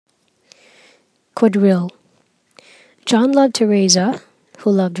Quadrille. John loved Teresa, who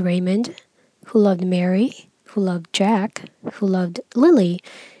loved Raymond, who loved Mary, who loved Jack, who loved Lily,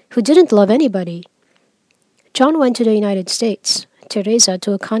 who didn't love anybody. John went to the United States, Teresa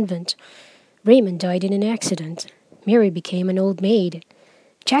to a convent. Raymond died in an accident. Mary became an old maid.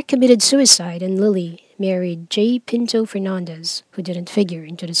 Jack committed suicide, and Lily married J. Pinto Fernandez, who didn't figure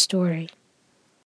into the story.